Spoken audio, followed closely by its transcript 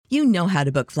You know how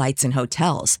to book flights and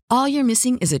hotels. All you're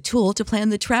missing is a tool to plan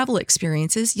the travel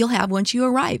experiences you'll have once you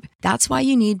arrive. That's why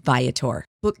you need Viator.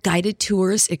 Book guided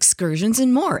tours, excursions,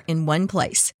 and more in one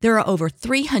place. There are over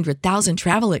 300,000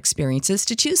 travel experiences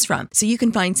to choose from, so you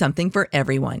can find something for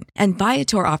everyone. And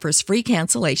Viator offers free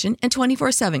cancellation and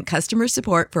 24/7 customer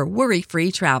support for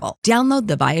worry-free travel. Download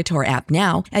the Viator app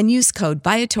now and use code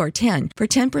Viator10 for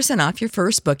 10% off your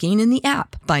first booking in the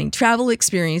app. Find travel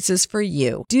experiences for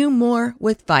you. Do more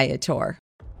with Viator.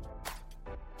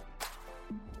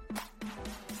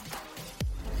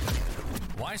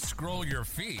 Why scroll your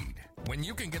feed when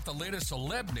you can get the latest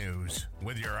celeb news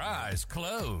with your eyes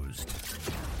closed?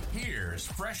 Here's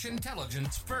fresh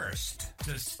intelligence first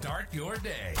to start your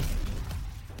day.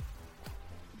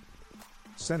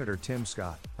 Senator Tim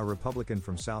Scott, a Republican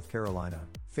from South Carolina,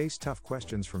 faced tough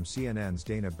questions from CNN's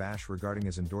Dana Bash regarding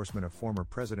his endorsement of former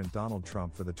President Donald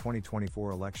Trump for the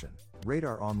 2024 election,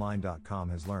 RadarOnline.com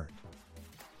has learned.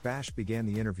 Bash began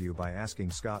the interview by asking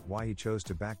Scott why he chose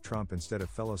to back Trump instead of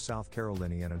fellow South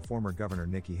Carolinian and former Governor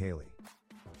Nikki Haley.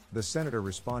 The senator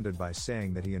responded by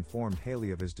saying that he informed Haley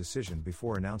of his decision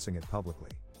before announcing it publicly.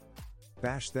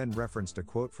 Bash then referenced a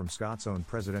quote from Scott's own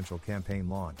presidential campaign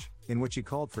launch, in which he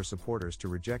called for supporters to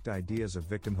reject ideas of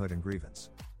victimhood and grievance.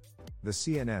 The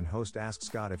CNN host asked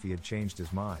Scott if he had changed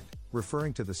his mind,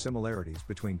 referring to the similarities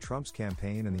between Trump's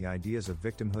campaign and the ideas of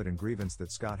victimhood and grievance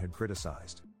that Scott had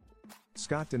criticized.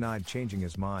 Scott denied changing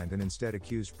his mind and instead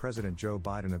accused President Joe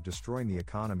Biden of destroying the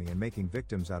economy and making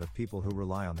victims out of people who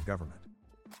rely on the government.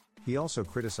 He also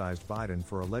criticized Biden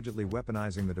for allegedly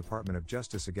weaponizing the Department of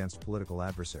Justice against political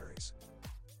adversaries.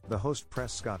 The host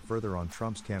pressed Scott further on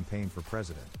Trump's campaign for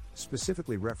president,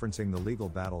 specifically referencing the legal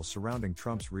battles surrounding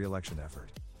Trump's re-election effort.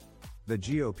 The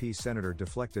GOP senator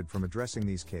deflected from addressing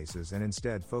these cases and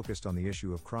instead focused on the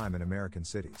issue of crime in American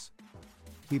cities.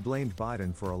 He blamed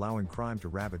Biden for allowing crime to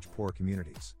ravage poor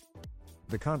communities.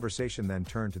 The conversation then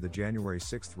turned to the January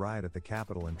 6th riot at the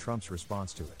Capitol and Trump's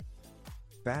response to it.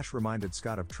 Bash reminded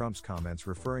Scott of Trump's comments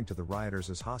referring to the rioters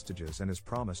as hostages and his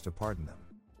promise to pardon them.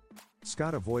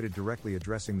 Scott avoided directly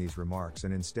addressing these remarks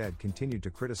and instead continued to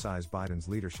criticize Biden's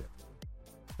leadership.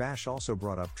 Bash also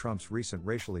brought up Trump's recent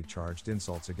racially charged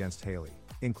insults against Haley,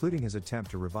 including his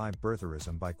attempt to revive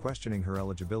birtherism by questioning her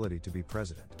eligibility to be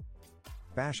president.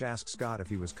 Bash asked Scott if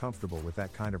he was comfortable with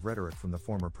that kind of rhetoric from the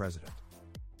former president.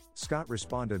 Scott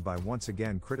responded by once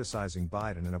again criticizing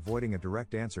Biden and avoiding a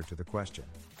direct answer to the question.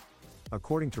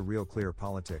 According to Real Clear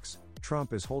Politics,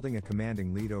 Trump is holding a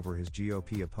commanding lead over his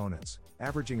GOP opponents,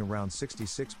 averaging around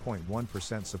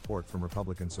 66.1% support from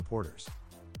Republican supporters.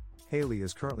 Haley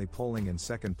is currently polling in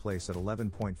second place at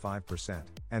 11.5%,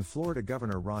 and Florida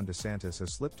Governor Ron DeSantis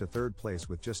has slipped to third place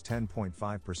with just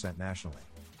 10.5% nationally.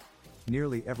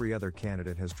 Nearly every other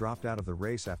candidate has dropped out of the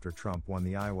race after Trump won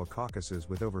the Iowa caucuses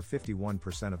with over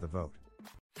 51% of the vote.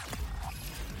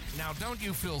 Now, don't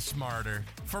you feel smarter?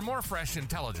 For more fresh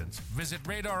intelligence, visit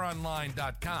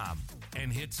RadarOnline.com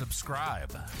and hit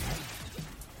subscribe.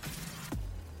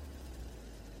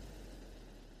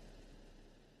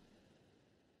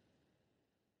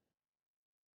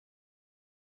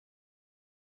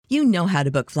 You know how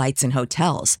to book flights and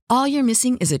hotels. All you're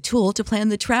missing is a tool to plan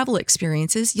the travel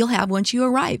experiences you'll have once you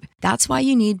arrive. That's why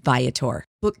you need Viator.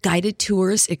 Book guided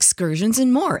tours, excursions,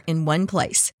 and more in one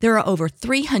place. There are over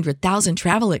 300,000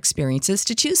 travel experiences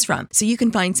to choose from, so you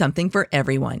can find something for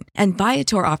everyone. And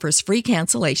Viator offers free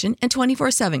cancellation and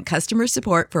 24/7 customer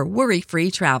support for worry-free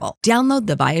travel. Download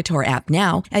the Viator app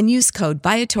now and use code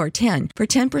Viator10 for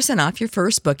 10% off your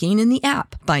first booking in the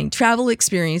app. Find travel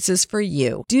experiences for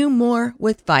you. Do more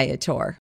with Viator.